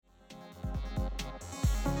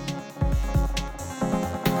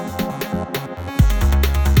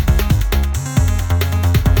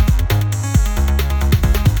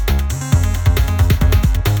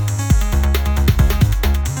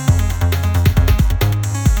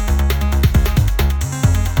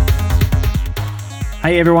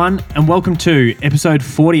Hey everyone, and welcome to episode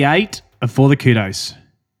 48 of For the Kudos.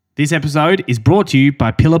 This episode is brought to you by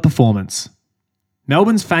Pillar Performance.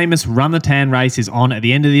 Melbourne's famous Run the Tan race is on at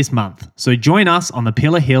the end of this month, so join us on the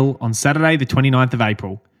Pillar Hill on Saturday the 29th of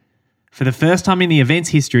April. For the first time in the event's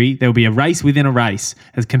history, there will be a race within a race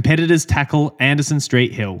as competitors tackle Anderson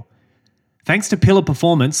Street Hill. Thanks to Pillar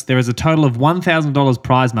Performance, there is a total of $1,000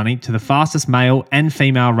 prize money to the fastest male and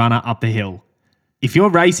female runner up the hill. If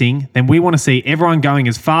you're racing, then we want to see everyone going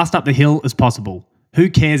as fast up the hill as possible.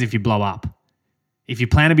 Who cares if you blow up? If you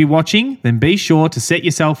plan to be watching, then be sure to set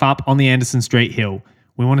yourself up on the Anderson Street Hill.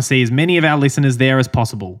 We want to see as many of our listeners there as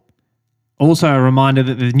possible. Also, a reminder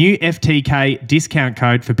that the new FTK discount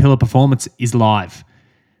code for Pillar Performance is live.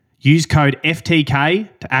 Use code FTK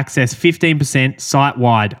to access 15%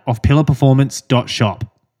 site-wide off pillarperformance.shop.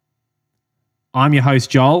 I'm your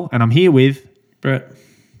host, Joel, and I'm here with... Brett.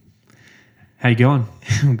 How you going?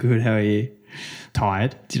 I'm good. How are you?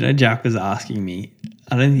 Tired. Do you know Jack was asking me,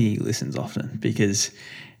 I don't think he listens often, because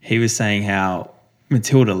he was saying how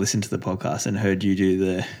Matilda listened to the podcast and heard you do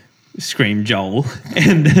the scream Joel.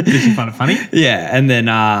 And Did you find it funny? Yeah. And then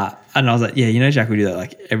I was like, yeah, you know, Jack would do that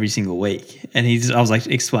like every single week. And I was like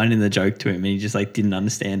explaining the joke to him and he just like didn't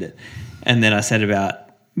understand it. And then I said about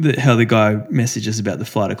how the guy messages about the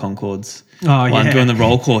Flight of Conchords. Oh, yeah. I'm doing the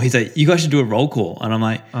roll call. He's like, you guys should do a roll call. And I'm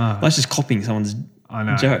like, that's just copying someone's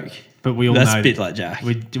joke. But we all That's know a bit like Jack.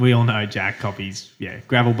 We all know Jack copies,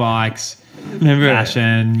 gravel bikes, Remember,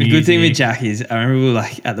 fashion, the music. good thing with Jack is I remember we were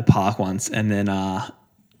like at the park once and then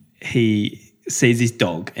he sees this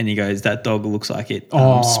dog and he goes, that dog looks like it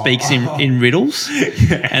speaks in riddles.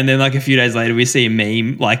 Yeah. And then like a few days later we see a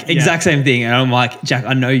meme, like exact same thing. And I'm like, Jack,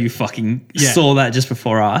 I know you fucking saw that just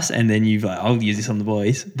before us. And then you've like, I'll use this on the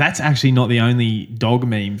boys. That's actually not the only dog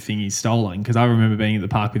meme thing he's stolen, because I remember being at the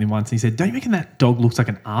park with him once and he said, don't you reckon that dog looks like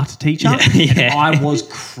an art teacher? Yeah. And I was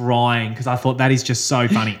crying because I thought that is just so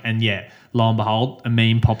funny. And lo and behold, a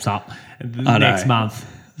meme pops up next month.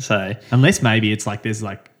 So unless maybe it's like there's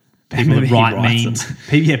like people that write memes.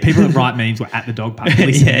 People that write memes were at the dog park.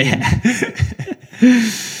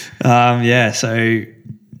 So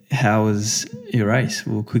how was your race?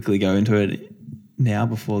 We'll quickly go into it now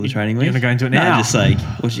before the training week. You want to go into it now? No, just like,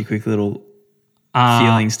 what's your quick little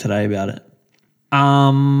feelings today about it?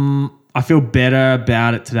 I feel better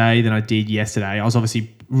about it today than I did yesterday. I was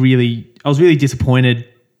obviously really disappointed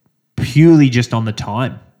purely just on the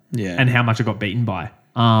time and how much I got beaten by.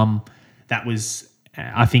 That was...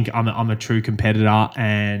 I think I'm a true competitor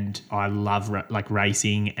and I love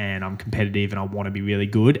racing and I'm competitive and I want to be really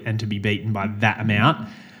good, and to be beaten by that amount,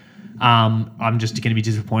 I'm just going to be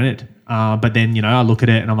disappointed. But then, I look at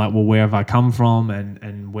it and I'm like, well, where have I come from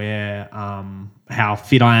and where, how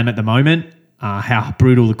fit I am at the moment, how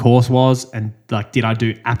brutal the course was, and like, did I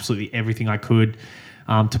do absolutely everything I could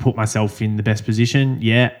to put myself in the best position?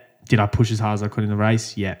 Yeah. Did I push as hard as I could in the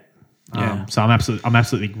race? Yeah. So I'm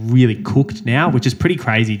absolutely really cooked now, which is pretty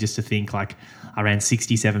crazy just to think like I ran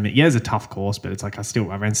 67 minutes. Yeah, it's a tough course, but it's like I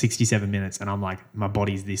ran 67 minutes and I'm like, my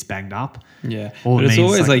body's this banged up. Yeah. But it's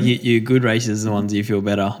always like your good races are the ones you feel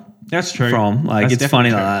better. That's true. From. Like, that's it's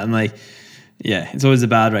funny like that. And like, it's always the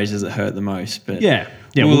bad races that hurt the most. But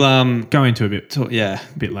we'll go into a bit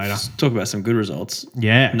later. Talk about some good results.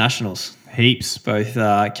 Yeah. Nationals. Heaps. Both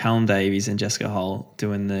Callum Davies and Jessica Hull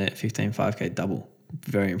doing the 15 5K double.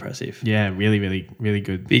 Very impressive. Yeah, really, really, really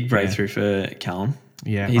good. Big breakthrough for Callum.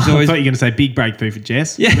 Yeah. I thought you were going to say big breakthrough for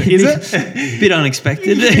Jess. Yeah. Is it? Bit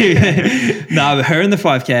unexpected. No, but her in the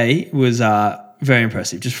 5K was very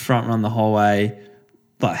impressive. Just front run the whole way.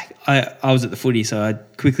 Like I was at the footy, so I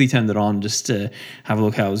quickly turned it on just to have a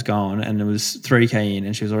look how it was going. And it was 3K in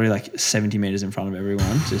and she was already like 70 metres in front of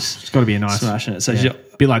everyone. Just it's got to be a nice. Smashing it. So a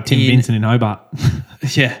bit like Tim Vincent in Hobart.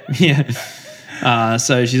 Yeah.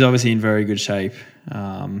 So she's obviously in very good shape.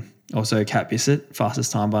 Also, Kat Bissett,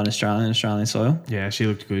 fastest time by an Australian soil. Yeah, she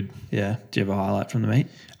looked good. Yeah. Do you have a highlight from the meet?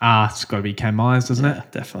 It's got to be Cam Myers, doesn't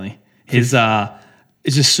it? Definitely. His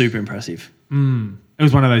it's just super impressive. It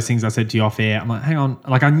was one of those things I said to you off air. I'm like, hang on.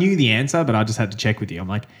 Like, I knew the answer, but I just had to check with you. I'm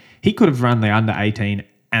like, he could have run the under 18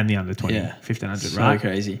 and the under 20, 1500, right? So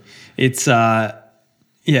crazy. It's, so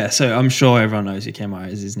I'm sure everyone knows who Cam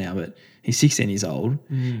Myers is now, but he's 16 years old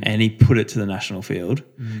and he put it to the national field.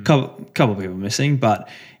 Couple people missing, but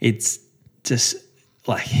it's just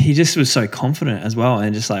like he just was so confident as well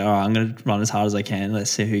and just like, all right, I'm going to run as hard as I can. Let's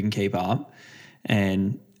see who can keep up.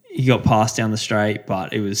 And he got passed down the straight,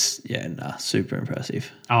 but it was, super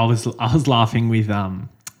impressive. I was laughing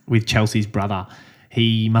with Chelsea's brother.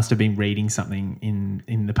 he must have been reading something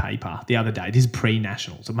in the paper the other day. This is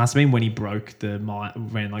pre-nationals. It must have been when he broke the mile,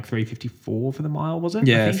 ran like 3:54 for the mile, was it?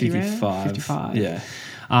 Yeah, I think 55. 55. Yeah.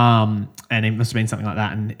 And it must have been something like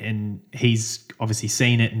that. And he's obviously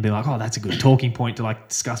seen it and been like, oh, that's a good talking point to like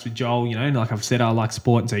discuss with Joel, you know, and like I've said, I like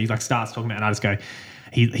sport. And so he like starts talking about it and I just go,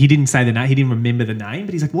 he didn't say the name, he didn't remember the name,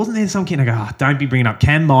 but he's like, wasn't there some kid? And I go, oh, don't be bringing up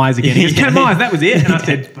Cam Myers again. He goes, Cam Myers, that was it. And I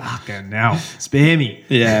said, fucking now, spare me.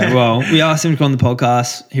 Yeah, well, we asked him to come on the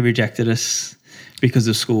podcast. He rejected us because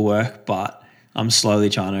of schoolwork, but I'm slowly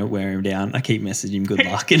trying to wear him down. I keep messaging him good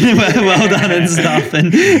luck and well done and stuff.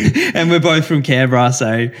 And we're both from Canberra,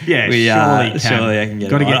 so yeah, surely I can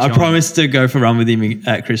get him on. I promised to go for a run with him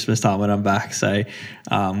at Christmas time when I'm back, so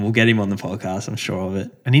we'll get him on the podcast. I'm sure of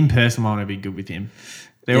it. An in-person one would be good with him.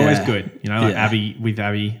 They're always good, you know, like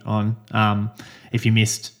Abby on. If you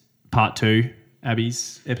missed part 2,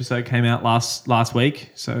 Abby's episode came out last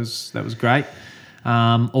week, so that was great.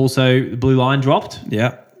 Also, the Blue Line dropped.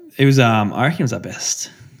 Yeah. It was, I reckon it was our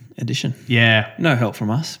best edition. Yeah. No help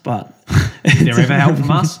from us, but. Is there ever help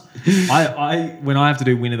from us? When I have to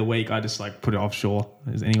do win of the week, I just like put it offshore.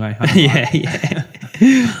 Anyway. Yeah.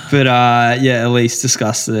 But Elise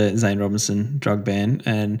discussed the Zane Robinson drug ban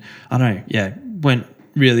and I don't know, went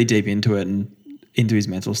really deep into it and into his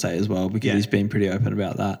mental state as well because he's been pretty open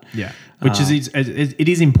about that. Yeah. Which it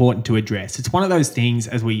is important to address. It's one of those things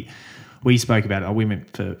as we spoke about it. We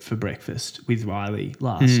went for breakfast with Riley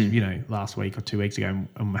last week or 2 weeks ago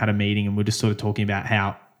and had a meeting and we're just sort of talking about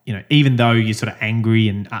how, you know, even though you're sort of angry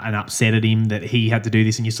and upset at him that he had to do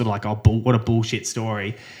this and you're sort of like, oh, what a bullshit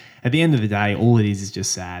story. At the end of the day, all it is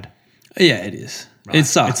just sad. Yeah, it is. Right? It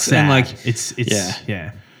sucks. It's sad. And like, it's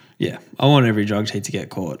Yeah. I want every drug cheat to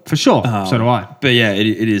get caught. For sure. So do I. But yeah,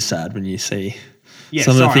 it is sad when you see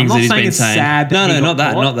some of the things that he's been saying. Sad not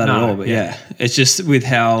that at all. But it's just with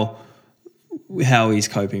how he's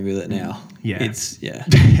coping with it now. Yeah, it's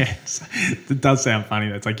it does sound funny.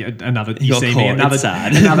 That's like another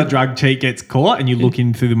sad. Another drug cheat gets caught, and you look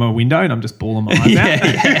in through my window, and I'm just bawling my eyes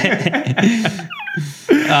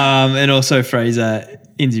out. And also Fraser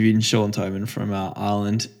interviewed Sean Tobin from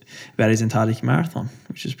Ireland about his Antarctic marathon,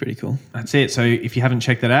 which is pretty cool. That's it. So if you haven't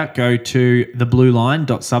checked that out, go to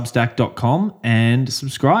theblueline.substack.com and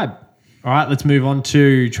subscribe. All right, let's move on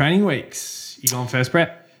to training weeks. You going first,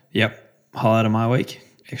 Brett? Yep. Highlight of my week,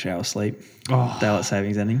 extra hour sleep. Oh, daylight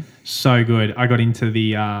savings ending. So good. I got into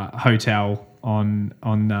the hotel on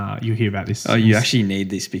you'll hear about this. Oh, you actually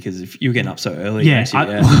need this because if you're getting up so early. Yeah.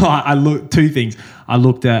 I looked two things. I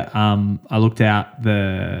looked out I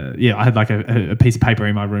had like a piece of paper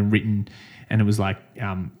in my room written and it was like,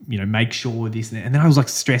 make sure this and that. And then I was like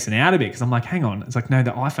stressing out a bit because I'm like, hang on. It's like, no,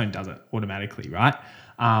 the iPhone does it automatically, right?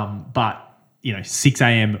 But 6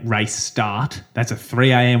 a.m. race start. That's a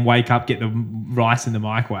 3 a.m. wake up, get the rice in the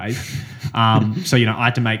microwave. So I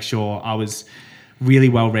had to make sure I was really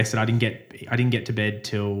well rested. I didn't get to bed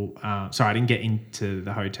till I didn't get into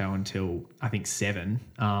the hotel until I think 7.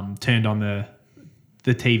 Turned on the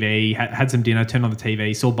TV, had some dinner, turned on the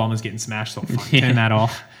TV, saw Bombers getting smashed, thought turn that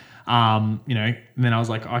off. And then I was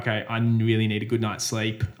like, okay, I really need a good night's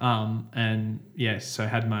sleep. So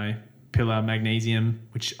had my pillar magnesium,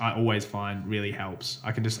 which I always find really helps.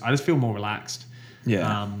 I just feel more relaxed.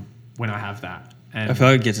 Yeah. When I have that. And I feel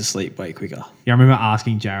like I get to sleep way quicker. Yeah, I remember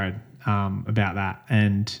asking Jared about that,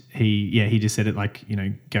 and he just said it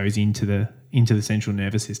goes into the central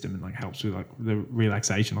nervous system and like helps with like the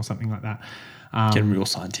relaxation or something like that. Getting real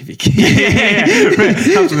scientific.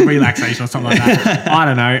 Helps with the relaxation or something like that. I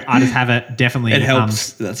don't know. I just have it. Definitely, it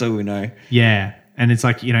helps. That's all we know. Yeah, and it's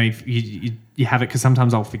like if you have it because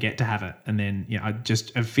sometimes I'll forget to have it, and then I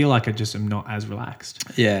feel like I just am not as relaxed.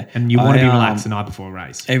 Yeah, and you want to be relaxed the night before a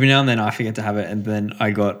race. Every now and then I forget to have it, and then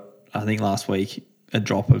I think last week a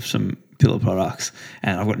drop of some pillow products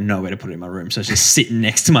and I've got nowhere to put it in my room, so it's just sitting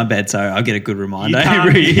next to my bed, so I'll get a good reminder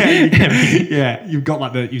every you've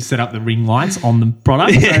got you've set up the ring lights on the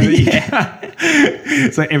product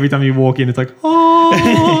so every time you walk in it's like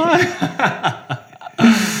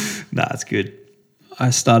That's good.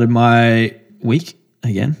 I started my week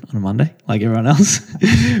again on a Monday like everyone else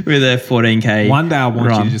with a 14k one day I want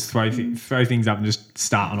run. you to just throw things up and just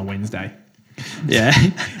start on a Wednesday. Yeah.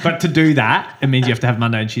 But to do that, it means you have to have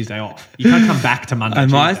Monday and Tuesday off. You can't come back to Monday. I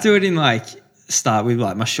might do it in start with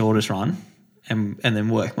my shortest run and then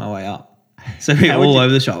work my way up. So we're all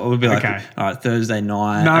over the shop. It would be like, all right, Thursday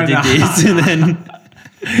night, I did this and then...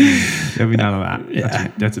 There'll be none of that.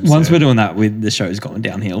 Yeah. That's absurd. Once we're doing that, the show's gone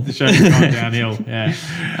downhill. The show's gone downhill, yeah.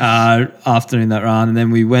 Afternoon that run, and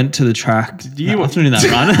then we went to the track. Afternoon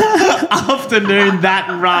that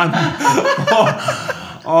run.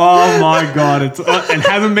 Oh my God. It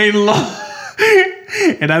hasn't been long.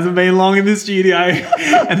 It hasn't been long in the studio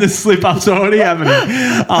and the slip up's already happening.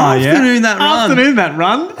 Oh, yeah. Afternoon that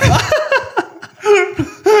run.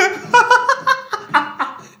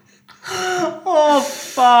 Oh,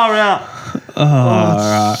 far out.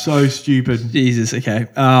 Right. So stupid. Jesus. Okay.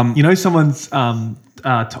 You know, someone's, I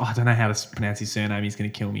don't know how to pronounce his surname. He's going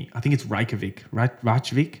to kill me. I think it's Reykjavik.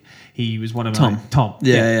 Reykjavik. He was one of my... Tom.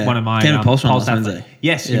 Yeah. One of my... Came to Pulse Run last Wednesday.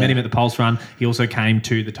 Yes, we met him at the Pulse Run. He also came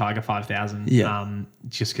to the Tiger 5000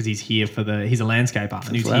 just because he's here for the... He's a landscaper.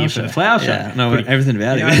 And he's here for the flower show. Yeah, no, everything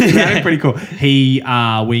about him. Pretty cool.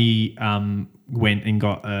 We went and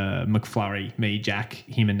got McFlurry, me, Jack,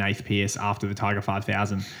 him and Nath Pierce after the Tiger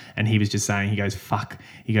 5000. And he was just saying, he goes, fuck.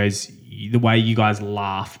 He goes, the way you guys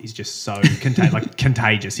laugh is just so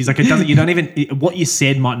contagious. He's like, it doesn't, you don't even, what you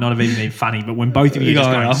said might not have even been funny, but when both of you just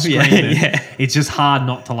go screaming, it's just hard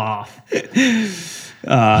not to laugh. Did you see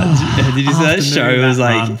that show? It was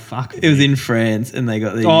like, it was in France and they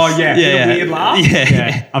got these. Oh, yeah. Weird laugh.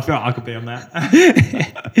 Yeah. I feel like I could be on that.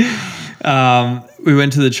 We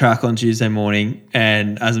went to the track on Tuesday morning,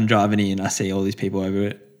 and as I'm driving in, I see all these people over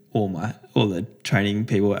at all the training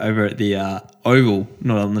people over at the oval,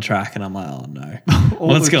 not on the track, and I'm like, oh no,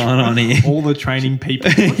 what's going on here? All the training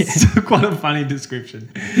people. It's quite a funny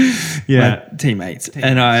description. Yeah, my teammates.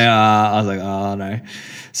 And I was like, oh no.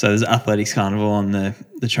 So there's athletics carnival on the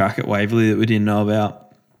track at Waverley that we didn't know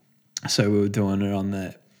about. So we were doing it on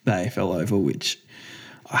the AFL oval, which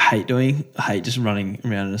I hate doing. I hate just running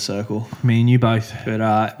around in a circle. Me and you both.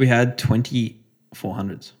 But we had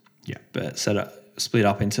 2400s. Yeah. But split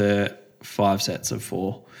up into 5 sets of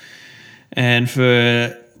 4. And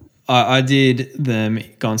I did them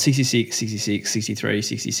going 66, 66, 63,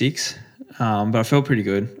 66. But I felt pretty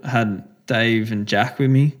good. I had Dave and Jack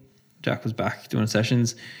with me. Jack was back doing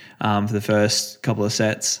sessions for the first couple of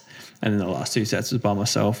sets. And then the last 2 sets was by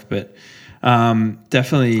myself. But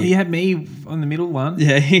definitely. You had me on the middle one.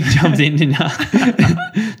 Yeah, he jumped in, didn't you?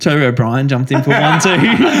 Toby O'Brien jumped in for one too.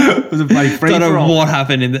 It was a bloody free. Don't know what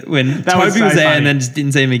happened when Toby was there funny. And then just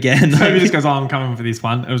didn't see him again. Toby just goes, "Oh, I'm coming for this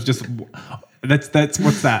one." It was just that's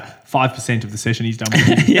what's that? 5% of the session he's done.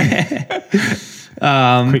 With Yeah.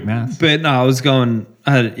 Quick math. But no, I was going.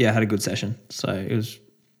 I had a good session. So it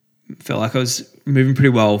felt like I was moving pretty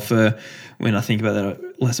well for when I think about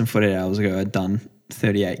that. Less than 48 hours ago, I'd done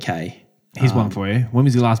 38K. Here's one for you. When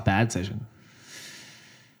was your last bad session?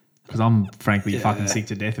 Because I'm frankly fucking sick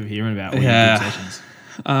to death of hearing about all your good sessions.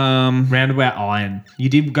 Roundabout iron. You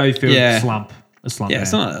did go through a slump. Yeah,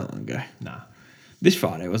 it's not that long ago. No. This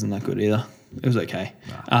Friday wasn't that good either. It was okay.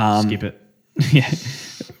 Skip it. Yeah.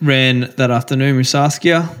 Ran that afternoon with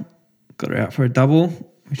Saskia. Got her out for a double,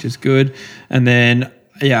 which is good. And then,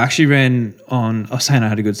 I actually ran on, I was saying I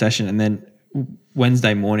had a good session. And then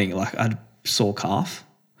Wednesday morning, I had a sore calf.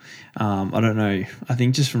 I don't know. I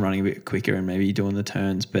think just from running a bit quicker and maybe doing the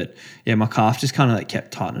turns, but yeah, my calf just kind of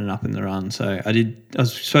kept tightening up in the run. So I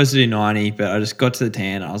was supposed to do 90, but I just got to the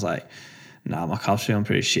 10 and I was like, nah, my calf's feeling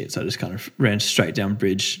pretty shit. So I just kind of ran straight down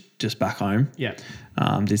bridge, just back home. Yeah.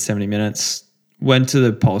 Did 70 minutes, went to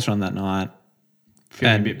the Pulse Run that night.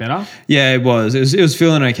 Feeling a bit better? Yeah, it was. It was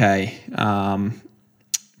feeling okay.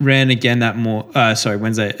 Ran again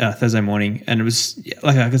Thursday morning, and it was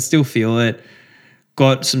I could still feel it.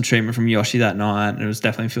 Got some treatment from Yoshi that night and it was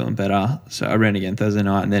definitely feeling better. So I ran again Thursday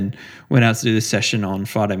night and then went out to do this session on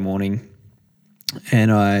Friday morning and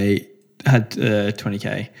I had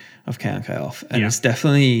 20K of K on K off. And it's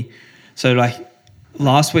definitely, so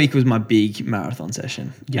last week was my big marathon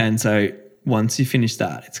session. Yeah. And so once you finish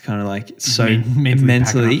that, it's kind of so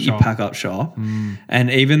mentally you pack up shop. And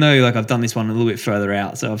even though I've done this one a little bit further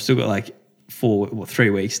out, so I've still got 3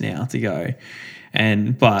 weeks now to go.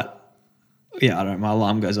 But yeah, I don't know. My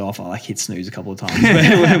alarm goes off. I hit snooze a couple of times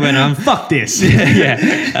when I'm fuck this. Yeah,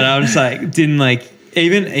 and I'm just didn't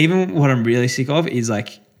even what I'm really sick of is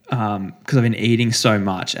because I've been eating so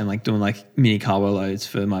much and doing mini carbo loads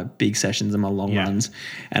for my big sessions and my long runs,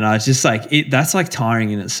 and I was just that's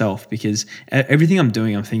tiring in itself because everything I'm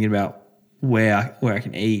doing, I'm thinking about where I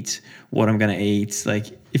can eat, what I'm going to eat.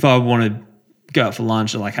 If I want to go out for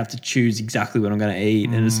lunch, I have to choose exactly what I'm going to eat,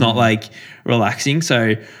 and it's not relaxing.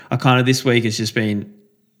 So I this week it's just been,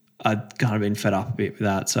 I've kind of been fed up a bit with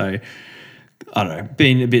that. So I don't know,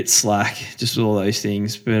 being a bit slack, just with all those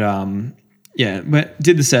things. But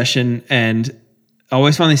did the session, and I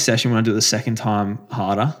always find this session when I do it the second time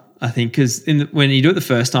harder. I think because when you do it the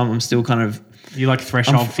first time, I'm still kind of you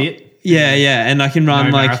threshold fit. Yeah, and I can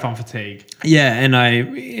run marathon fatigue. Yeah, and I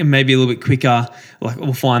maybe a little bit quicker.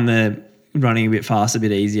 We'll find the running a bit faster, a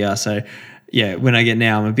bit easier. So when I get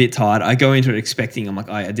now, I'm a bit tired. I go into it expecting, I'm like,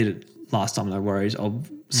 oh, I did it last time, no worries. I'll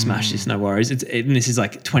smash this, no worries. And this is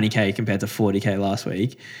like 20K compared to 40K last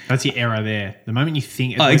week. That's your error there. The moment you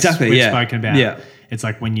think, exactly, we've spoken about, yeah. It's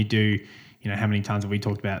like when you do, how many times have we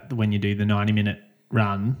talked about when you do the 90-minute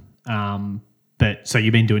run, but so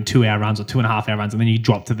you've been doing 2-hour runs or 2.5-hour runs, and then you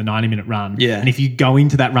drop to the 90-minute run. Yeah. And if you go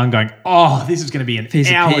into that run going, oh, this is going to be an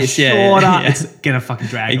hour shorter, it's going to fucking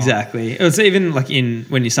drag exactly. It's even like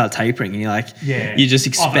when you start tapering and you're like, you just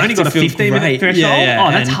expect I've only got a 15-minute threshold. Yeah. Oh,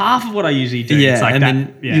 that's half of what I usually do. Yeah. It's like and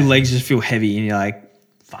that, then your legs just feel heavy and you're like,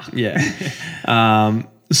 fuck. Yeah.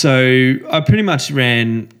 So I pretty much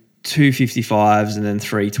ran 255s and then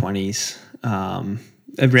 320s.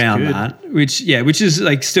 Around that, which is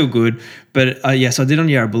like still good, but so I did on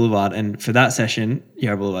Yarra Boulevard, and for that session,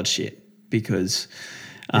 Yarra Boulevard shit because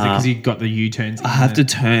is it because you got the U-turns? I have to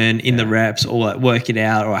turn in the reps or like work it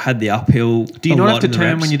out, or I had the uphill. Do you not have to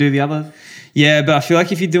turn when you do the other? Yeah, but I feel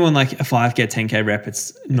like if you're doing like a 5K, 10K rep,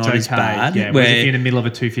 it's not as bad. Yeah, where if you're in the middle of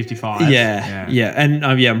a 255. Yeah, and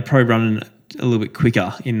I'm pro running a little bit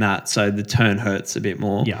quicker in that, so the turn hurts a bit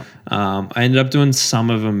more. Yeah, I ended up doing some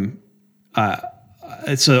of them.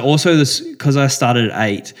 So also this, because I started at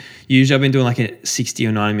 8, usually I've been doing like a 60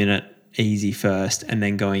 or 90 minute easy first and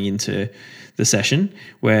then going into the session,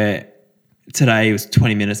 where today it was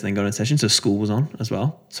 20 minutes and then going into session. So school was on as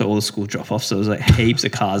well. So all the school drop off. So there was like heaps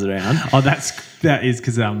of cars around. Oh, that is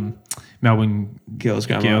because Melbourne Girls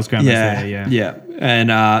Grammar. Yeah. Yeah.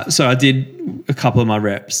 And so I did a couple of my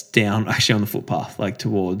reps down actually on the footpath, like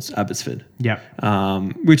towards Abbotsford. Yeah.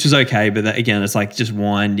 Which was okay. But that, again, it's like just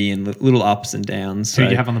windy and little ups and downs. Who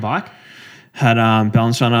did you have on the bike? Had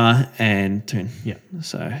balance runner and Toon. Yeah.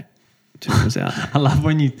 So Toon was out. I love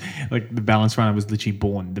when you, like, the balance runner was literally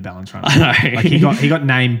born the balance runner. I know. Like he got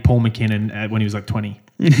named Paul McKinnon when he was like 20.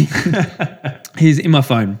 He's in my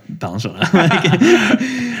phone, balance runner.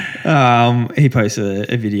 He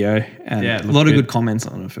posted a video and a lot of good comments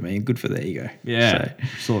on it for me. Good for the ego. Yeah,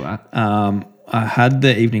 saw that. I had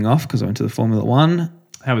the evening off because I went to the Formula One.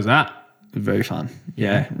 How was that? Very fun.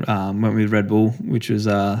 Yeah. Went with Red Bull, which was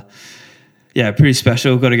pretty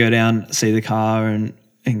special. Got to go down, see the car and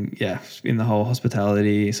in the whole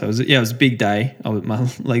hospitality. So it was a big day. My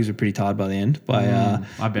legs were pretty tired by the end.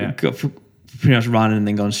 I bet. Got pretty much running and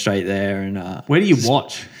then going straight there. And where do you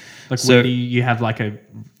watch? Like, so, where do you have like a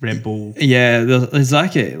Red Bull? Yeah, there's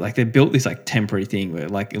like they built this like temporary thing where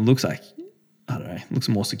like it looks like, I don't know, it looks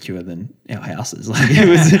more secure than our houses. Like it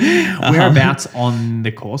was whereabouts on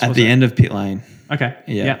the course? At the end of pit lane. Okay.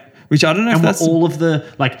 Yeah. Which I don't know if that's all of the,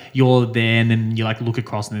 like, you're there and then you like look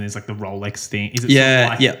across and then there's like the Rolex thing. Is it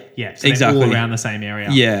so exactly they're all around the same area?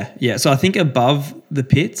 Yeah. So I think above the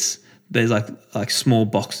pits there's like small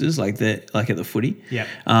boxes like at the footy. Yeah.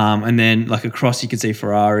 And then like across you could see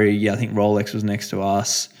Ferrari. Yeah, I think Rolex was next to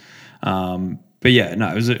us. But yeah, no,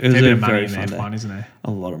 it was a very fun day. F1, isn't it? A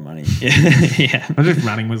lot of money. Yeah. I just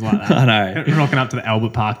running was like that. I know. You're rocking up to the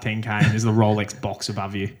Albert Park 10K and there's the Rolex box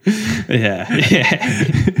above you. Yeah.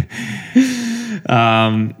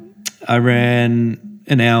 I ran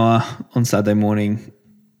an hour on Saturday morning,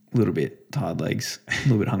 a little bit tired legs, a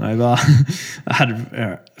little bit hungover. I had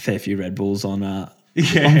a fair few Red Bulls on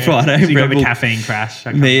Friday. So you got the caffeine crash.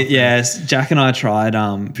 Yes, Jack and I tried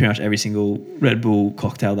pretty much every single Red Bull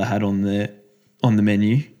cocktail they had on the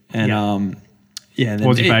menu, and what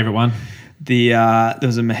was your favourite one? There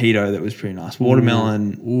was a mojito that was pretty nice,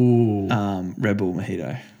 watermelon. Red Bull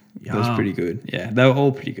mojito. That was pretty good. Yeah, they were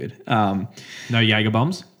all pretty good. No Jaeger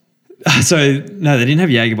bombs? So no, they didn't have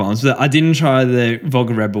Jaeger bombs. But I didn't try the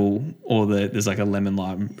vodka Red Bull or there's like a lemon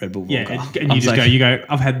lime Red Bull vodka. Yeah, and you go.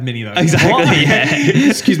 I've had many of those. Exactly. Yeah.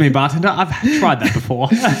 Excuse me, bartender. I've tried that before.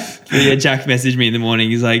 Yeah, Jack messaged me in the morning.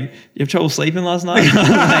 He's like, "You have trouble sleeping last night?" Like,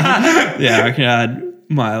 I reckon I had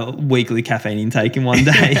my weekly caffeine intake in one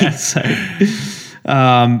day. So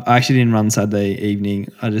I actually didn't run Saturday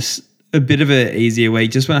evening. I just a bit of an easier week.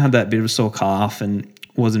 Just when I had that bit of a sore calf and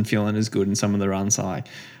wasn't feeling as good in some of the runs.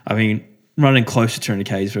 I've been running close to 200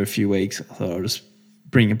 Ks for a few weeks. I thought I'll just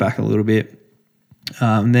bring it back a little bit.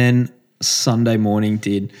 Then Sunday morning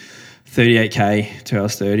did 38K, 2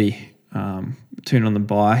 hours 30. Toon on the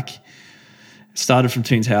bike. Started from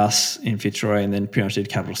Toon's house in Fitzroy and then pretty much did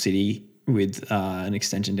Capital City with an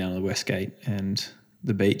extension down to the West Gate and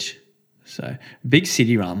the beach. So big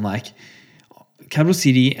city run, like Capital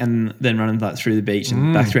City and then running like through the beach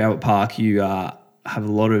and back through Albert Park. You have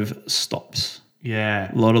a lot of stops.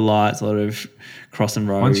 Yeah. A lot of lights, a lot of crossing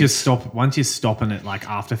roads. Once you're stopping it like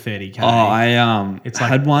after 30K. Oh, I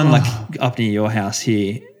had one like up near your house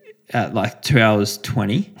here at like 2 hours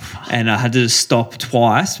 20 and I had to stop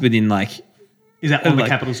twice within like. Is that on the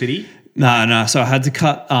Capital City? No. So I had to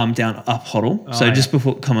cut down up Hoddle. So just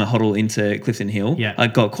before coming Hoddle into Clifton Hill, I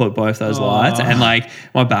got caught both those lights, and like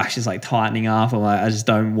my back's just like tightening up. I'm like, I just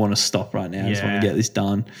don't want to stop right now. I just want to get this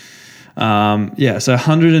done. So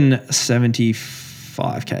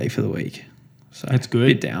 175k for the week. So that's good. A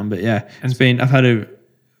bit down, but yeah, I've had a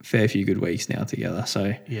fair few good weeks now together.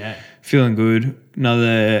 So feeling good.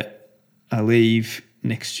 I leave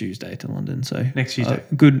next Tuesday to London. So next Tuesday,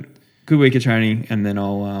 good week of training, and then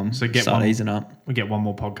I'll start easing up. We get one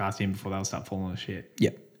more podcast in before they'll start falling to shit.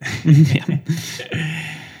 Yep.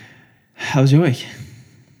 How was your week?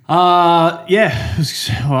 It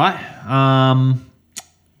was all right.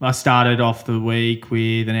 I started off the week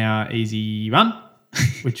with an hour easy run,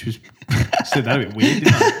 which was said that a bit weird,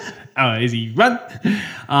 didn't I? Hour easy run,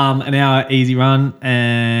 an hour easy run,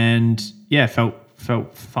 and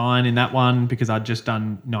felt fine in that one because I'd just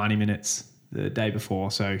done 90 minutes the day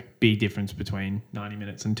before, so big difference between 90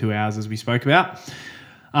 minutes and 2 hours as we spoke about.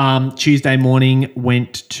 Tuesday morning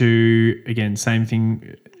went to, again, same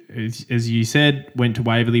thing as you said, went to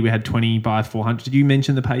Waverley. We had 20 by 400. Did you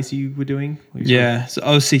mention the pace you were doing? So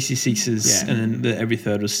I was 66s and then every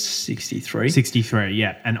third was 63. 63,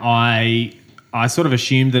 yeah. And I sort of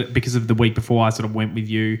assumed that because of the week before I sort of went with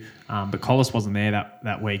you, but Collis wasn't there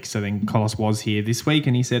that week. So then Collis was here this week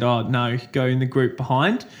and he said, oh, no, go in the group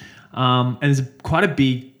behind. And there's quite a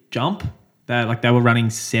big jump. They were running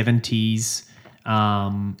 70s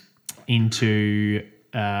into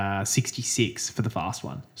 66 for the fast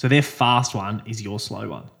one. So their fast one is your slow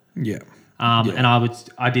one. Yeah. And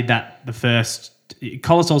I did that the first.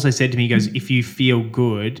 Collis also said to me, he goes, if you feel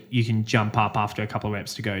good, you can jump up after a couple of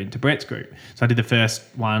reps to go into Brett's group. So I did the first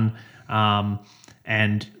one,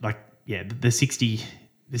 and the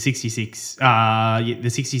 66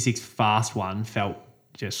 fast one felt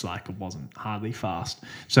just like it wasn't hardly fast.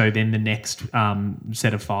 So then the next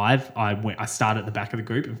set of 5, I started at the back of the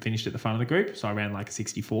group and finished at the front of the group. So I ran like a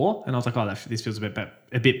 64, and I was like, this feels a bit better.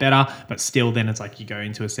 But still, then it's like you go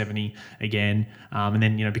into a 70 again, and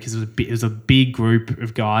then because it was a big group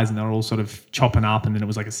of guys, and they were all sort of chopping up, and then it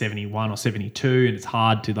was like a 71 or 72, and it's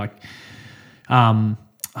hard to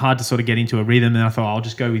sort of get into a rhythm. And I thought I'll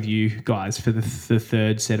just go with you guys for the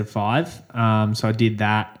third set of 5. So I did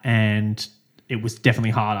that, and it was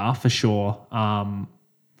definitely harder for sure.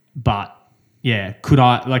 But yeah, could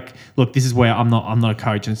I look, this is where I'm not a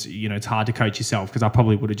coach, and it's hard to coach yourself, because I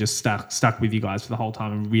probably would have just stuck with you guys for the whole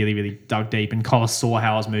time and really, really dug deep. And Collis saw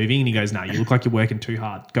how I was moving and he goes, no, you look like you're working too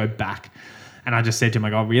hard. Go back. And I just said to him,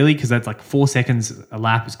 I go, really? Because that's like 4 seconds a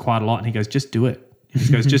lap is quite a lot. And he goes, just do it. He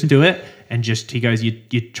goes, just do it. And he goes,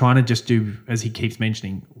 you're trying to just do, as he keeps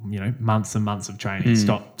mentioning, months and months of training.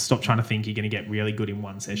 Stop trying to think you're going to get really good in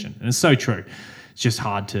one session. And it's so true. It's just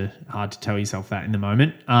hard to tell yourself that in the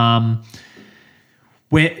moment.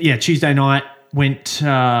 Tuesday night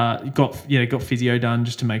got physio done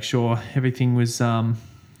just to make sure everything was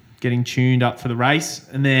getting tuned up for the race.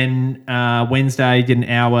 And then Wednesday did an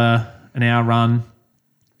hour run.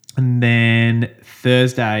 And then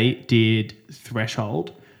Thursday did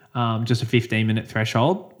threshold, just a 15-minute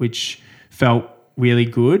threshold, which felt really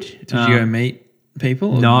good. Did you go meet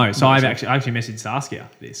people? No. So I actually messaged Saskia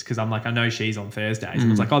this, because I'm like, I know she's on Thursdays. And I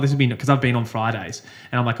was like, oh, this would be, because I've been on Fridays.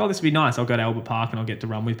 And I'm like, oh, this would be nice. I'll go to Albert Park and I'll get to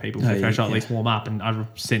run with people for threshold, at least warm up. And I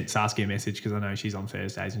sent Saskia a message because I know she's on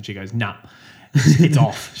Thursdays, and she goes, nah. It's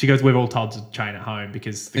off. She goes, we're all told to train at home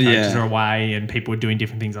because the coaches are away and people are doing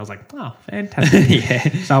different things. I was like, oh,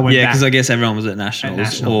 fantastic. So I went back. Because I guess everyone was at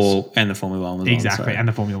Nationals. And the Formula 1 was on. Exactly, and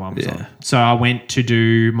the Formula 1 was on. So I went to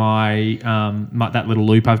do my that little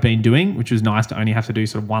loop I've been doing, which was nice to only have to do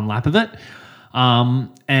sort of one lap of it.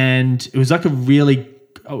 And it was like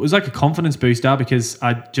a confidence booster, because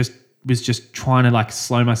I was just trying to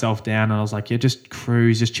slow myself down, and I was like, just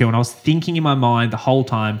cruise, just chill. And I was thinking in my mind the whole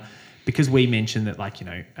time, because we mentioned that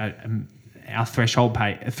our threshold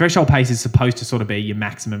pace is supposed to sort of be your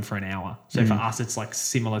maximum for an hour. So for us, it's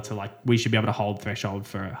similar to we should be able to hold threshold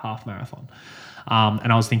for a half marathon.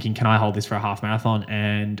 And I was thinking, can I hold this for a half marathon?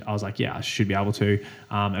 And I was like, yeah, I should be able to.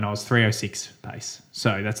 And I was 3:06 pace.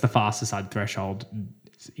 So that's the fastest I'd threshold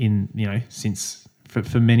in, since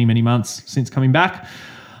for many, many months since coming back.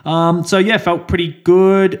 Felt pretty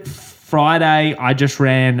good. Friday, I just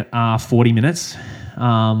ran 40 minutes.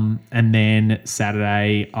 And then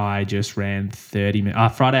Saturday, I just ran 30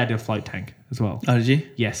 minutes. Friday, I did a float tank as well. Oh, did you?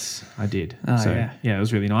 Yes, I did. It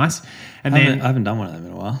was really nice. And I haven't done one of them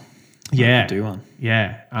in a while. Yeah. I do one.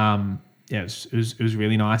 Yeah. It was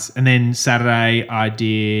really nice. And then Saturday, I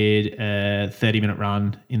did a 30-minute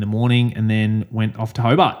run in the morning and then went off to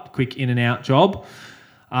Hobart. Quick in and out job.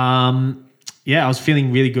 I was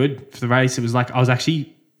feeling really good for the race. It was I was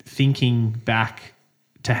actually thinking back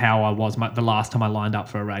to how I was the last time I lined up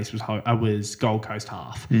for a race was Gold Coast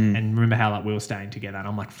half, and remember how like we were staying together, and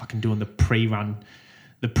I'm like fucking doing the pre-run,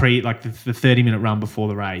 the 30-minute run before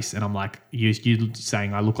the race, and I'm like you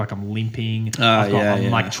saying I look like I'm limping.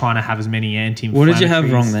 I'm like trying to have as many anti-inflammatories. What did you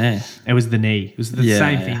have wrong there? It was the knee. It was the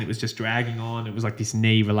same thing that was just dragging on. It was like this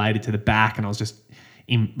knee related to the back, and I was just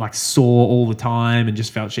sore all the time and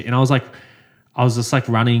just felt shit. And I was just like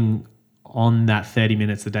running on that 30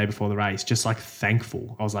 minutes the day before the race, just like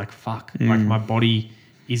thankful. I was like, fuck, like my body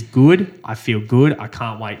is good. I feel good. I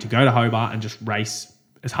can't wait to go to Hobart and just race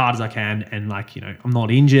as hard as I can. And like, you know, I'm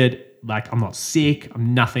not injured. Like I'm not sick.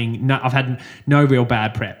 I'm nothing. No, I've had no real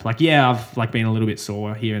bad prep. Like, yeah, I've like been a little bit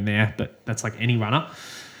sore here and there, but that's like any runner.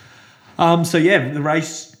 So yeah, the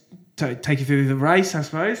race, take you through the race, I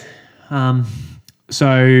suppose. I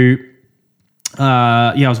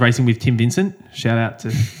was racing with Tim Vincent. Shout out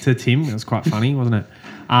to Tim. It was quite funny, wasn't it?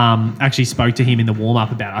 Actually spoke to him in the warm-up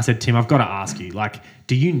about it. I said, Tim, I've got to ask you, like,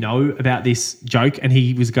 do you know about this joke? And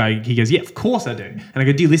he goes, yeah, of course I do. And I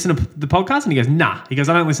go, do you listen to the podcast? And he goes, nah. He goes,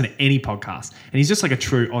 I don't listen to any podcast. And he's just like a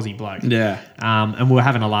true Aussie bloke. Yeah. And we were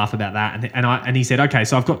having a laugh about that. And he said, okay,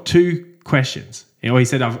 so I've got 2 questions. Or he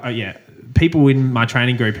said, people in my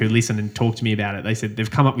training group who listen and talk to me about it, they said they've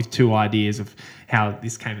come up with 2 ideas of how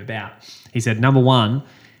this came about. He said, number 1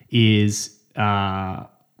 is the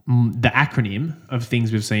acronym of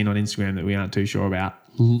things we've seen on Instagram that we aren't too sure about.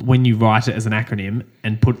 When you write it as an acronym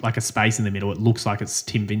and put like a space in the middle, it looks like it's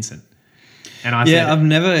Tim Vincent. And I said, I've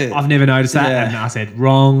never noticed that. Yeah. And I said,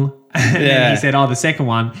 wrong. And then he said, the second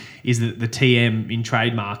one is that the TM in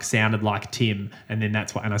trademark sounded like Tim. And then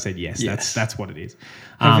that's what, and I said, yes. That's what it is.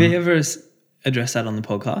 Have you ever addressed that on the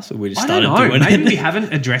podcast, or we just started doing it? Maybe we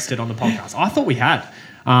haven't addressed it on the podcast. I thought we had.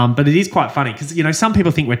 But it is quite funny because, you know, some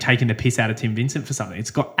people think we're taking the piss out of Tim Vincent for something.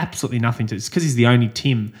 It's got absolutely nothing to do. It's because he's the only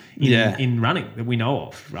Tim in running that we know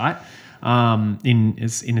of, right?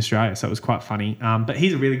 In Australia. So it was quite funny. But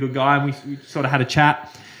he's a really good guy, and we sort of had a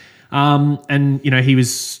chat. And, you know, he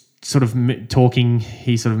was sort of talking.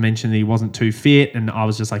 He sort of mentioned that he wasn't too fit. And I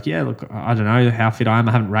was just like, yeah, look, I don't know how fit I am.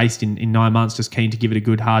 I haven't raced in 9 months, just keen to give it a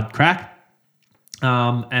good hard crack.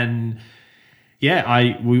 Yeah,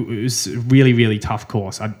 it was a really, really tough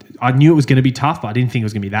course. I knew it was going to be tough, but I didn't think it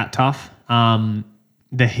was going to be that tough.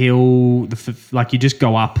 The hill, like you just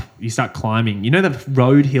go up, you start climbing. You know the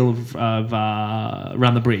road hill of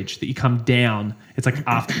around the bridge that you come down? It's like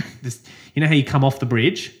after this. You know how you come off the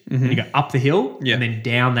bridge and you go up the hill and then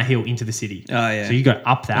down the hill into the city? Oh, yeah. So you go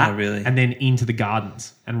up that and then into the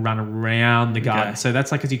gardens and run around the garden. So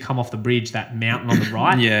that's like as you come off the bridge, that mountain on the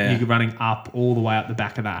right, you're running up all the way up the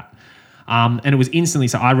back of that. And it was instantly,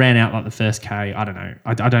 so I ran out like the first K, I don't know,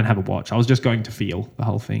 I don't have a watch. I was just going to feel the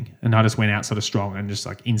whole thing. And I just went out sort of strong and just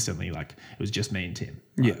like instantly, like it was just me and Tim.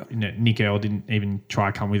 You know, Nick Earl didn't even try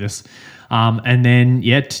to come with us. And then,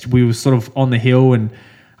 we were sort of on the hill and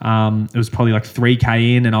it was probably like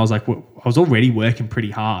 3K in and I was like, I was already working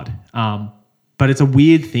pretty hard. But it's a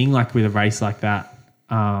weird thing like with a race like that.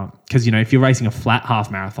 Because, you know, if you're racing a flat half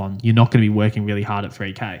marathon, you're not going to be working really hard at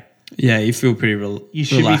 3K. Yeah, you feel pretty you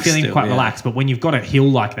should be feeling quite relaxed, but when you've got a hill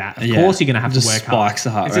like that, of course you're going to have to work hard. Spikes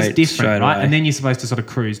the heart rate. It's just different, right? And then you're supposed to sort of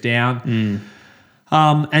cruise down.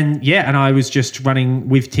 And I was just running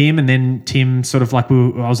with Tim, and then Tim sort of like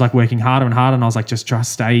I was like working harder and harder, and I was like, just try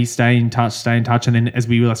stay in touch. And then as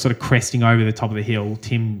we were sort of cresting over the top of the hill,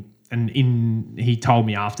 Tim he told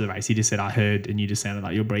me after the race, he just said, I heard, and you just sounded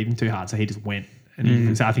like you're breathing too hard, so he just went,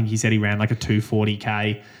 and so I think he said he ran like a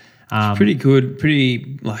 240K. It's pretty good.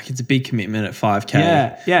 It's a big commitment at 5K.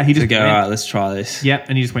 Yeah. He just all right, let's try this. Yep.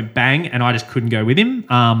 And he just went bang, and I just couldn't go with him.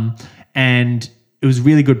 And it was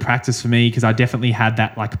really good practice for me because I definitely had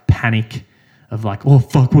that like panic of like, oh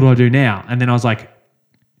fuck, what do I do now? And then I was like,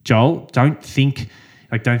 Joel, don't think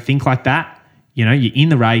like that. You know, you're in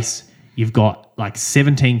the race. You've got like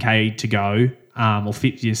 17K to go, or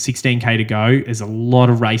 16K to go. There's a lot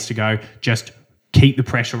of race to go. Just keep the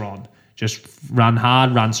pressure on. Just run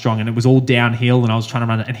hard, run strong. And it was all downhill and I was trying to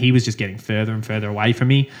run it and he was just getting further and further away from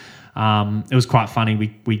me. It was quite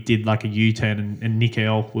funny. We did like a U-turn and Nick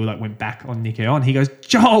Earl, we like went back on Nick Earl and he goes,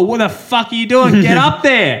 Joel, what the fuck are you doing? Get up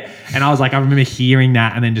there. And I was like, I remember hearing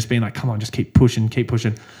that and then just being like, come on, just keep pushing.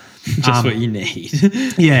 Just what you need.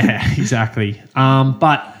 Yeah, exactly.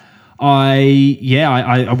 But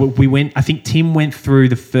we went, I think Tim went through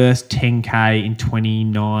the first 10K in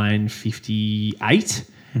 29:58.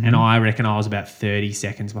 And I reckon I was about 30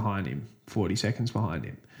 seconds behind him, 40 seconds behind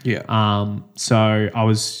him. Yeah. So I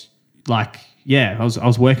was like, I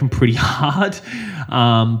was working pretty hard,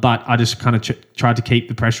 but I just kind of tried to keep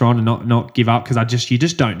the pressure on and not give up because you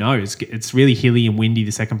just don't know. It's really hilly and windy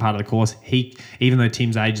the second part of the course. Even though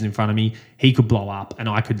Tim's age is in front of me, he could blow up and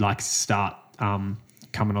I could like start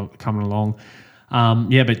coming along.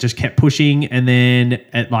 But just kept pushing, and then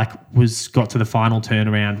it got to the final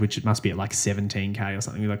turnaround, which it must be at like 17k or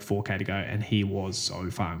something, with like 4k to go, and he was so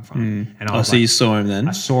far in front. And I was so you saw him then?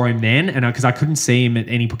 I saw him then, and because I couldn't see him at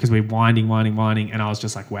any because we're winding, and I was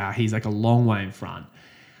just like, wow, he's like a long way in front.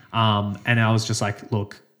 And I was just like,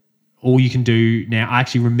 look, all you can do now. I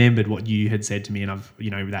actually remembered what you had said to me, and I've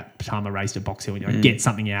that time I raced at Box Hill, and you're like, get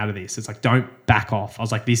something out of this. It's like, don't back off. I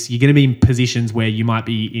was like, you're going to be in positions where you might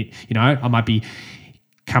be, I might be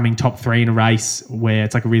coming top 3 in a race where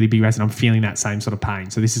it's like a really big race and I'm feeling that same sort of pain.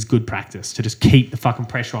 So this is good practice to just keep the fucking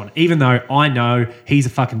pressure on, even though I know he's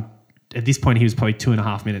at this point he was probably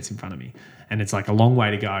 2.5 minutes in front of me, and it's like a long way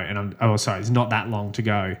to go, and it's not that long to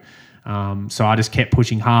go. So I just kept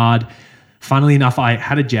pushing hard. Funnily enough, I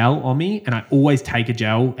had a gel on me, and I always take a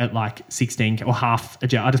gel at like 16 or half a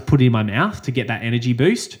gel. I just put it in my mouth to get that energy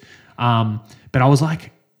boost. But I was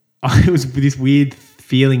like, it was this weird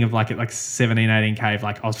feeling of like at like 17, 18k of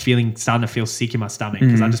like I was starting to feel sick in my stomach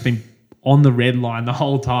because I'd just been on the red line the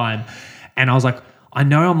whole time. And I was like, I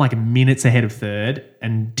know I'm like minutes ahead of third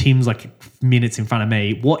and Tim's like minutes in front of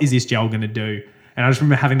me. What is this gel going to do? And I just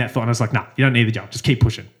remember having that thought, and I was like, nah, you don't need the gel. Just keep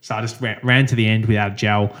pushing. So I just ran to the end without a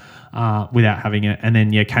gel, without having it. And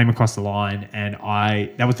then, came across the line, and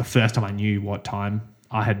that was the first time I knew what time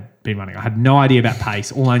I had been running. I had no idea about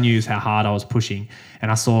pace. All I knew is how hard I was pushing.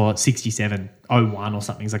 And I saw 67.01 or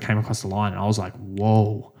something as I came across the line. And I was like,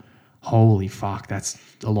 whoa, holy fuck, that's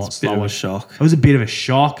a lot slower. Bit of a shock. It was a bit of a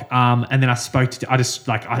shock. And then I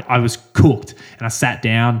was cooked, and I sat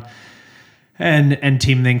down. And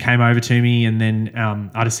Tim then came over to me, and then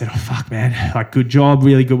I just said, "Oh fuck, man! Like, good job,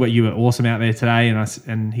 really good. What you were awesome out there today."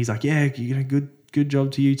 And he's like, "Yeah, good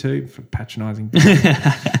job to you too for patronising."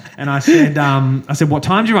 And I said, "What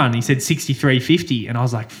time did you run?" And he said 63:50, and I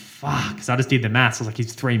was like, "Fuck!" So I just did the maths. I was like,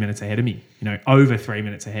 "He's 3 minutes ahead of me. Over 3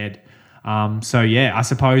 minutes ahead." I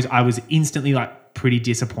suppose I was instantly like pretty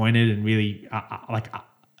disappointed and really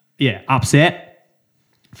upset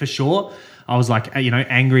for sure. I was like,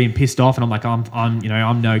 angry and pissed off, and I'm like,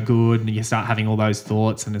 I'm no good, and you start having all those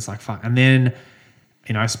thoughts, and it's like, fuck. And then,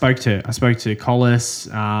 I spoke to Collis,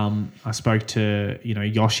 I spoke to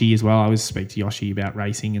Yoshi as well. I always speak to Yoshi about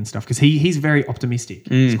racing and stuff because he's very optimistic.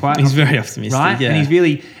 He's very optimistic, right?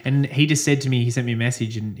 Yeah. And he just said to me, he sent me a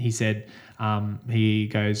message, and he said, he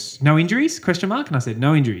goes, "No injuries?" ? And I said,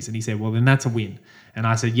 "No injuries." And he said, "Well, then that's a win." And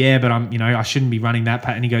I said, "Yeah, but I shouldn't be running that."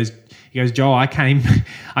 And he goes, "Joel, I came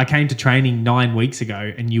to training 9 weeks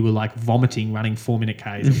ago, and you were like vomiting running 4-minute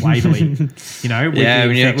Ks at Waverley."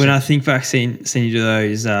 When I think back, seeing you do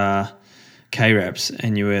those K reps,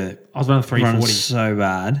 and I was running 340 so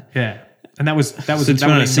bad. Yeah, and that was So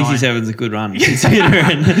 267 is a good run.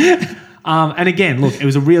 Considering. And again, look, it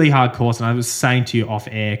was a really hard course, and I was saying to you off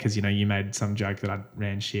air because you made some joke that I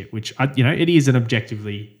ran shit, which it is an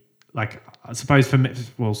objectively. Like, I suppose for me,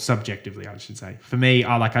 well, subjectively, I should say. For me,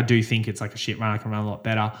 I do think it's like a shit run. I can run a lot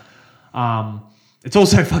better. It's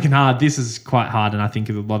also fucking hard. This is quite hard, and I think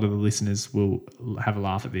a lot of the listeners will have a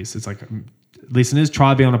laugh at this. It's like, listeners,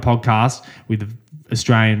 try to be on a podcast with an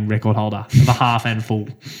Australian record holder of a half and full.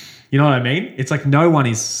 You know what I mean? It's like no one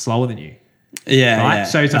is slower than you. Yeah, right. Yeah.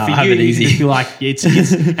 So for you, you feel like it's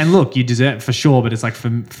and look, you deserve it for sure. But it's like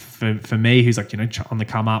for me, who's like on the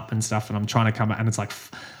come up and stuff, and I'm trying to come up, and it's like.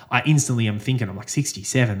 I instantly am thinking, I'm like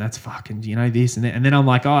 67, that's fucking, this and that. And then I'm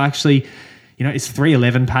like, oh, actually, it's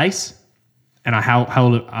 3:11 pace. And I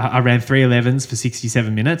ran 3:11s for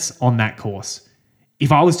 67 minutes on that course.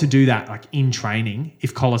 If I was to do that like in training,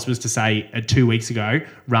 if Collis was to say 2 weeks ago,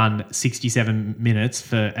 run 67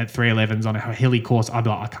 minutes at 3:11s on a hilly course, I'd be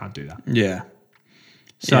like, I can't do that. Yeah.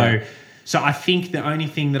 So I think the only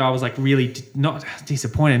thing that I was like really not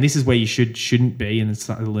disappointed, and this is where you shouldn't be, and it's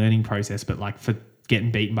like a learning process, but like for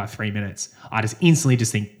getting beaten by 3 minutes, I just instantly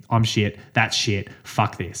just think, I'm shit, that's shit,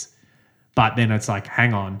 fuck this. But then it's like,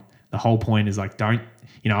 hang on, the whole point is like, don't,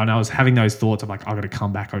 and I was having those thoughts of like, I've got to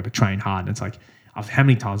come back, I've got to train hard. And it's like, how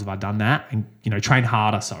many times have I done that? And, train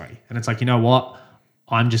harder, sorry. And it's like, you know what?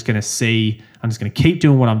 I'm just going to keep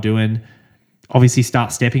doing what I'm doing. Obviously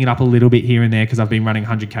start stepping it up a little bit here and there because I've been running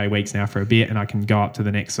 100K weeks now for a bit, and I can go up to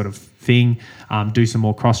the next sort of thing, do some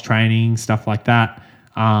more cross training, stuff like that.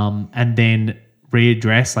 And then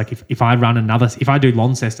readdress, like if I do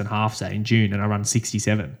Launceston half, say in June, and I run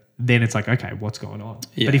 67, then it's like, okay, what's going on?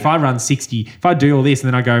 Yeah. But if I run 60, if I do all this and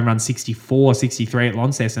then I go and run 64, 63 at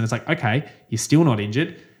Launceston, it's like, okay, you're still not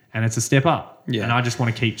injured. and it's a step up. Yeah. And I just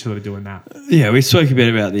want to keep sort of doing that. Yeah, we spoke a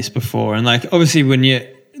bit about this before, and like obviously when you're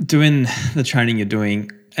doing the training you're doing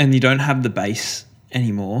and you don't have the base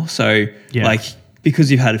anymore, so like because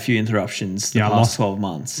you've had a few interruptions the past 12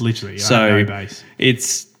 months, literally, so I have no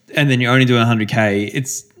base. And then you're only doing 100k.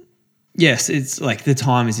 It's like the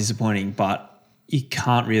time is disappointing, but you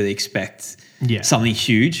can't really expect something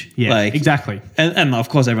huge. Yeah, like, exactly. And of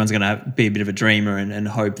course, everyone's going to be a bit of a dreamer and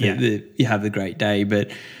hope that you have the great day,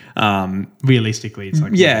 but realistically, it's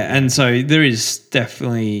like and so there is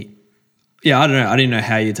definitely. Yeah, I don't know. I didn't know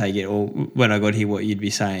how you take it or when I got here what you'd be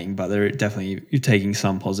saying, but there definitely you're taking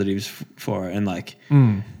some positives for it and like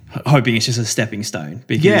hoping it's just a stepping stone.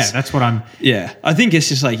 Because, that's what I'm. Yeah, I think it's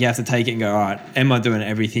just like you have to take it and go, all right, am I doing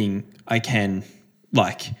everything I can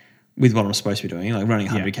like with what I'm supposed to be doing, like running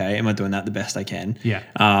 100K? Am I doing that the best I can? Yeah.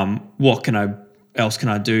 What else can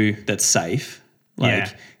I do that's safe?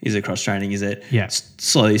 Like, is it cross training? Is it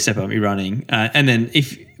slowly step up your running? And then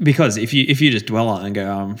if you just dwell on it and go,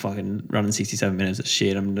 oh, I'm fucking running 67 minutes of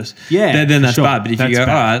shit, I'm just then that's bad. But if you go, all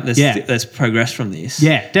right, let's progress from this.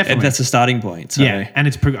 Yeah, definitely. That's a starting point. So. Yeah, and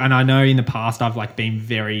and I know in the past I've like been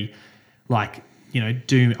very like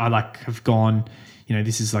I like have gone.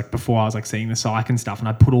 This is like before I was like seeing the psych and stuff, and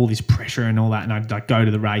I'd put all this pressure and all that, and I'd like go to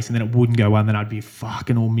the race, and then it wouldn't go well, and then I'd be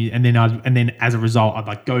fucking all and then as a result, I'd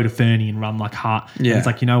like go to Fernie and run like hard. Yeah, and it's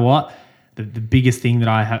like, you know what? The biggest thing that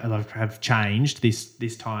I have changed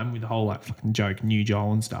this time with the whole like fucking joke, new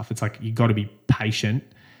Joel and stuff. It's like you got to be patient,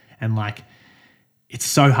 and like it's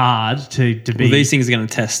so hard to be. Well, these things are going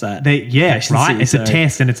to test that. Right. It's a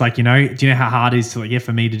test, and it's like, do you know how hard it is to like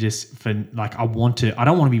for me to I don't want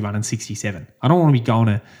to be running 67. I don't want to be going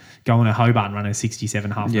to Hobart and running a 67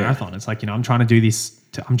 half marathon. It's like, I'm trying to do this.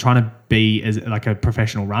 I'm trying to be as like a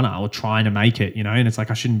professional runner or trying to make it. And it's like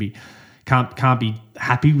I shouldn't be. Can't be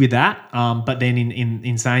happy with that. But then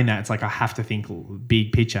in saying that, it's like I have to think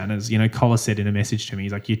big picture. And as Collar said in a message to me,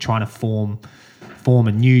 he's like, you're trying to form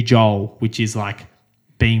a new Joel, which is like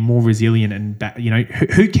being more resilient and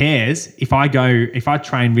who cares if I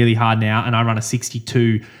train really hard now and I run a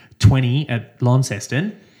 62:20 at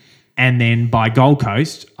Launceston and then by Gold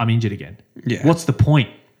Coast I'm injured again. Yeah. What's the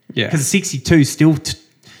point? Yeah. Because 62 is still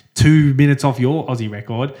 2 minutes off your Aussie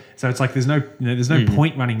record. So it's like there's no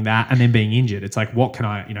point running that and then being injured. It's like what am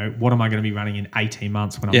I going to be running in 18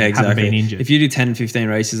 months when I haven't been injured? If you do 10, 15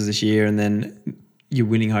 races this year and then you're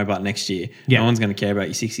winning Hobart next year, no one's going to care about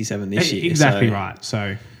your 67 this year. Exactly right.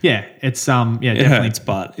 So it's definitely it hurts,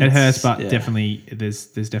 but definitely there's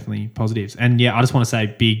definitely positives. And I just want to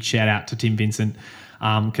say big shout out to Tim Vincent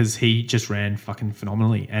because he just ran fucking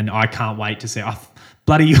phenomenally, and I can't wait to see.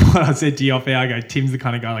 Bloody what I said to you off air, I go, Tim's the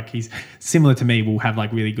kind of guy like he's similar to me, will have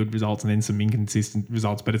like really good results and then some inconsistent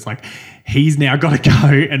results, but it's like he's now got to go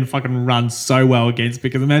and fucking run so well against,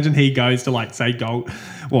 because imagine he goes to like say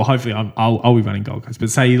hopefully I'll be running Gold Coast, but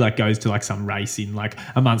say he like goes to like some race in like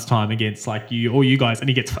a month's time against like you guys and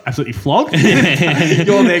he gets absolutely flogged.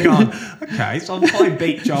 You're there going, okay, so I'll probably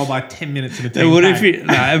beat Joel by 10 minutes in a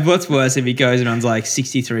team. What's worse if he goes and runs like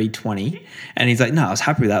 63:20 and he's like, no, I was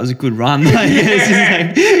happy with that. It was a good run.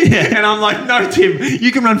 And I'm like, no, Tim,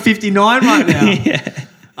 you can run 59 right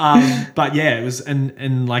now. But it was,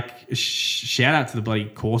 and like shout out to the bloody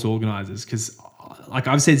course organisers, because like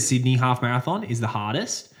I've said, Sydney half marathon is the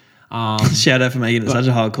hardest. Shout out for making it such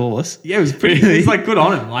a hard course. Yeah, it was pretty. It was like good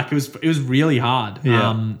on him. Like it was really hard.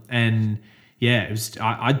 Yeah. It was.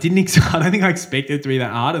 I didn't. I don't think I expected it to be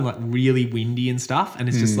that hard and like really windy and stuff. And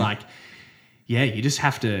it's just like, you just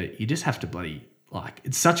have to bloody. Like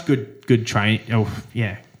it's such good train. Oh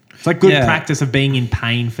yeah, it's like good practice of being in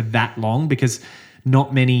pain for that long, because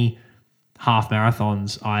not many half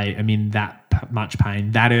marathons I am in that much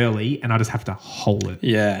pain that early, and I just have to hold it.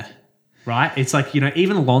 Yeah, right. It's like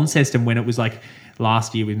even Launceston, when it was like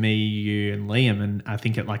last year with me, you, and Liam, and I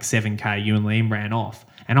think at like 7K, you and Liam ran off,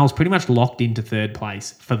 and I was pretty much locked into third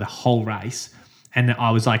place for the whole race, and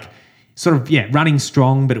I was like. Sort of, running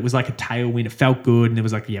strong, but it was like a tailwind. It felt good, and there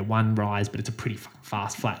was like, one rise, but it's a pretty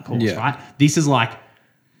fast, flat course, right? This is like,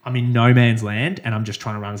 I'm in no man's land, and I'm just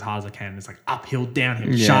trying to run as hard as I can. It's like uphill,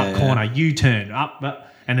 downhill, sharp corner, U-turn, up,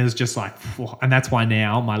 and it was just like, and that's why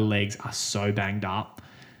now my legs are so banged up.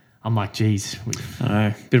 I'm like, geez. I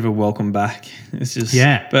know, bit of a welcome back. It's just,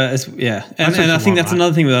 but it's, And I think that's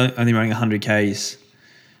another thing with only running 100Ks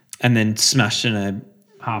and then smashing a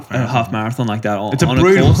half marathon like that on a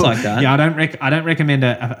course like that. Yeah, I don't recommend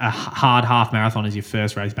a hard half marathon as your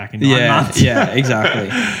first race back in 9 months. Yeah, exactly.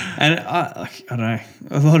 And I don't know.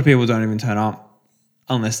 A lot of people don't even turn up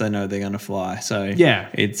unless they know they're going to fly. So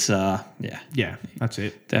it's that's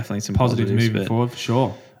it. Definitely some positives moving forward for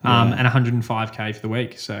sure. and 105K for the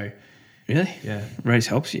week. So Really? yeah. Race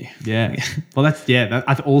helps you. Yeah. Well,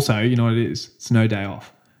 also, you know what it is? It's no day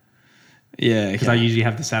off. Yeah. Because I usually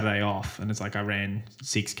have the Saturday off, and it's like I ran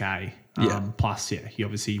 6K. Yeah. Plus, you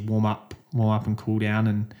obviously warm up and cool down,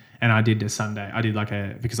 and I did a Sunday. I did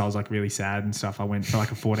because I was like really sad and stuff. I went for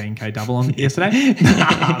like a 14K double on yesterday.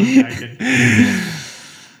 I'm joking.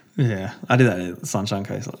 Yeah, I did that at Sunshine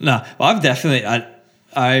Coast. No, I've definitely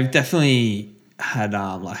had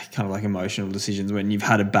like kind of like emotional decisions when you've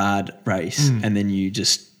had a bad race and then you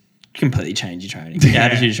just completely change your training, your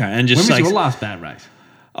attitude to training, and just when was your last bad race?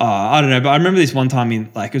 I don't know, but I remember this one time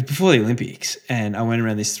it was before the Olympics, and I went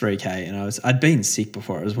around this 3K, and I'd been sick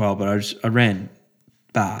before as well, but I ran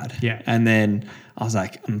bad. Yeah. And then I was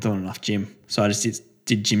like, I'm doing enough gym. So I just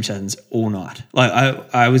did gym sessions all night. Like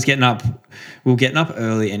I was getting up, we were getting up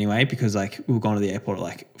early anyway, because like we were going to the airport at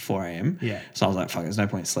like 4 a.m. Yeah. So I was like, fuck, there's no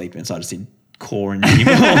point sleeping. So I just did core and gym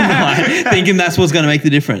all night, thinking that's what's going to make the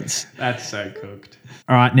difference. That's so cooked.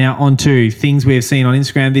 All right, now on to things we have seen on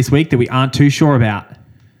Instagram this week that we aren't too sure about.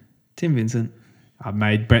 Tim Vincent. I've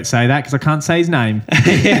made Brett say that because I can't say his name.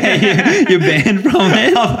 You're banned from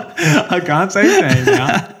it. I can't say his name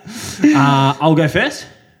now. I'll go first.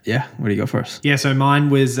 Yeah, what do you got for us? Yeah, so mine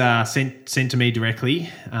was sent to me directly.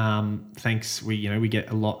 Thanks, we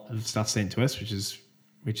get a lot of stuff sent to us, which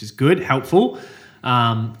is good, helpful.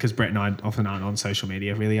 Because Brett and I often aren't on social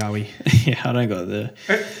media, really, are we? Yeah, I don't got the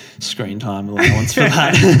screen time allowance for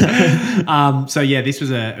that. So yeah, this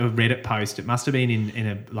was a Reddit post. It must have been in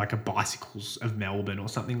a Bicycles of Melbourne or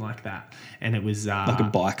something like that, and it was like a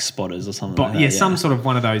Bike Spotters or something. But some sort of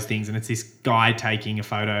one of those things. And it's this guy taking a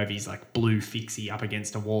photo of his like blue fixie up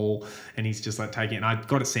against a wall, and he's just like taking it. And I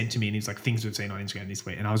got it sent to me, and he's like, things we've seen on Instagram this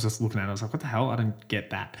week. And I was just looking at it. I was like, what the hell? I don't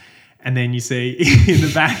get that. And then you see in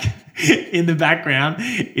the background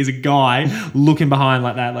is a guy looking behind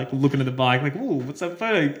like that, like looking at the bike, like, ooh, what's that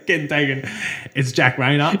photo getting taken? It's Jack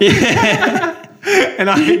Rayner. Yeah. And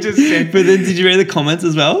I just said... But then did you read the comments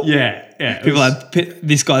as well? Yeah. People are like,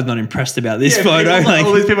 this guy's not impressed about this photo.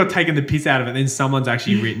 All these people are taking the piss out of it. And then someone's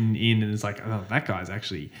actually written in and it's like, oh, that guy's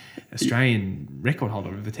actually Australian record holder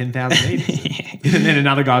of the 10,000 metres. And then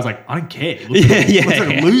another guy's like, I don't care. Looks like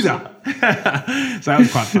a loser. So that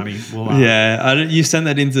was quite funny. You sent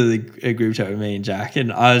that into a group chat with me and Jack,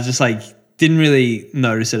 and I was just like, didn't really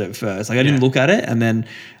notice it at first. Like I didn't look at it, and then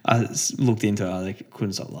I looked into it. I like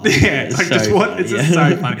couldn't stop laughing. Yeah, it's like so just what? Funny. It's just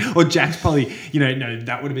so funny. Or Jack's probably,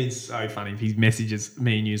 that would have been so funny if he messages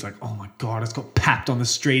me and you's like, oh my god, it's got papped on the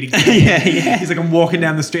street again. Yeah. He's like, I'm walking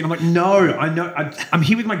down the street. And I'm like, no, I know, I'm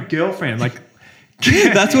here with my girlfriend. Like.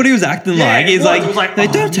 That's what he was acting like. He's like, they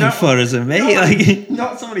don't take photos of me.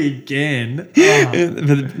 Not somebody again.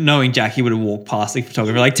 But knowing Jack, he would have walked past the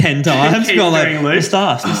photographer like 10 times. Going like,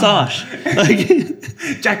 moustache. Like,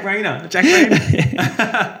 Jack Rayner.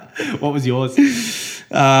 What was yours?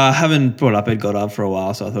 I haven't brought up Ed Goddard for a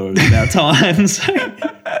while, so I thought it was about time. So.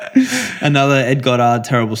 Another Ed Goddard,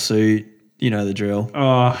 terrible suit. You know the drill.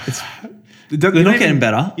 They're not getting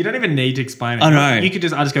better. You don't even need to explain it. I know. You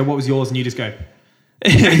could I just go, what was yours? And you just go.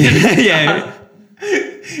 Yeah.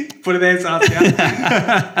 Put it there, Saskia.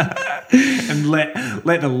 And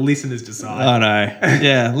let the listeners decide. I know.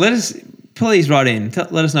 Yeah. Please write in.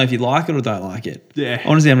 Let us know if you like it or don't like it. Yeah. I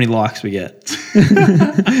want to see how many likes we get.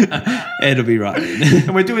 Ed will be right in.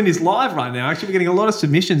 And we're doing this live right now. Actually, we're getting a lot of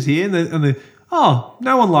submissions here. And no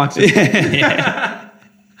one likes it. Yeah.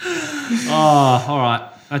 All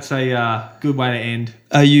right. That's a good way to end.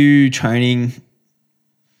 Are you training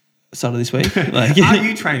start of this week? Are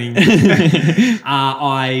you training?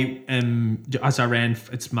 I am. So I ran.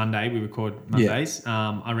 It's Monday. We record Mondays.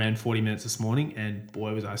 Yeah. I ran 40 minutes this morning, and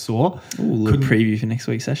boy was I sore. Ooh, little preview for next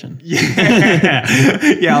week's session. Yeah,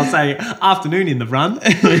 I'll say afternoon in the run.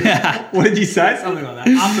 What did you say? Something like that.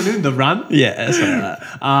 Afternoon in the run. Yeah, something like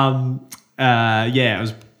that. It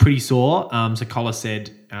was pretty sore. So Collar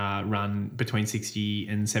said run between 60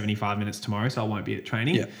 and 75 minutes tomorrow, so I won't be at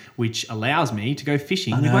training, which allows me to go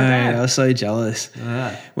fishing with my dad. I was so jealous.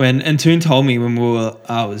 And Toon told me when we were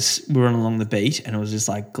running along the beach, and it was just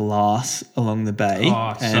like glass along the bay.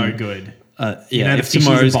 Oh, so good. If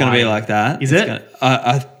tomorrow's going to be like that. Is it?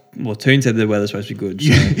 Well, Toon said the weather's supposed to be good.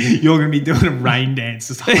 So. You're going to be doing a rain dance.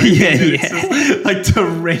 Just it's just like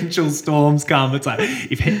torrential storms come. It's like,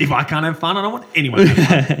 if I can't have fun, I don't want anyone to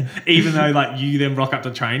have fun. Even though like you then rock up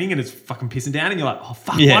to training and it's fucking pissing down and you're like, oh,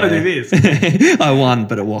 fuck, why do I do this? I won,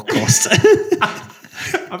 but at what cost?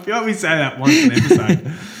 I feel like we say that once an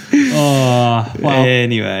episode. Well,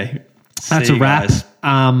 anyway. That's a wrap. Guys.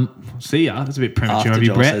 See ya. That's a bit premature After of you,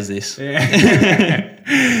 Joel Brett. says this.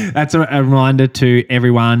 That's a reminder to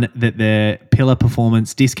everyone that the Pillar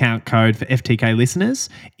Performance discount code for FTK listeners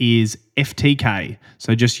is FTK.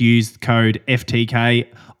 So just use code FTK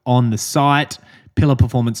on the site,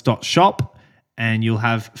 pillarperformance.shop, and you'll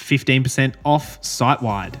have 15% off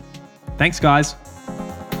site-wide. Thanks, guys.